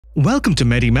Welcome to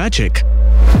MediMagic,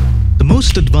 the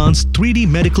most advanced 3D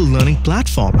medical learning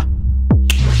platform.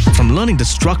 From learning the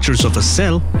structures of a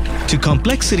cell to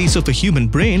complexities of a human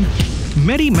brain,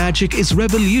 MediMagic is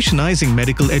revolutionizing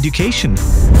medical education.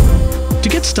 To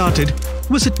get started,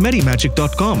 visit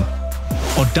MediMagic.com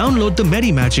or download the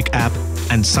MediMagic app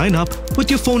and sign up with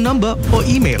your phone number or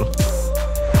email.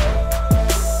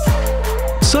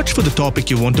 Search for the topic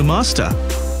you want to master.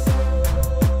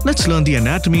 Let's learn the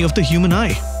anatomy of the human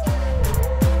eye.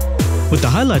 With the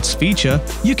highlights feature,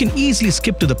 you can easily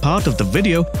skip to the part of the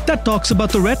video that talks about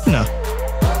the retina.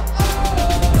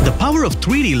 The power of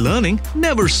 3D learning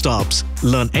never stops.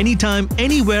 Learn anytime,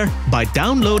 anywhere by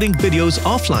downloading videos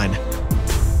offline.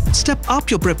 Step up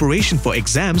your preparation for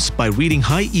exams by reading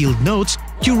high-yield notes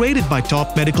curated by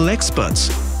top medical experts.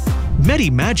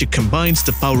 MediMagic combines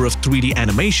the power of 3D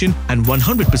animation and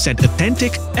 100%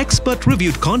 authentic,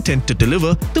 expert-reviewed content to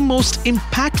deliver the most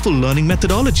impactful learning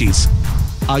methodologies.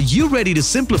 Are you ready to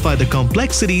simplify the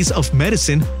complexities of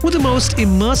medicine with the most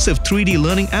immersive 3D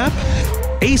learning app?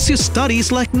 Ace your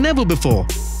studies like never before.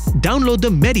 Download the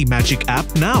MediMagic app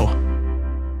now.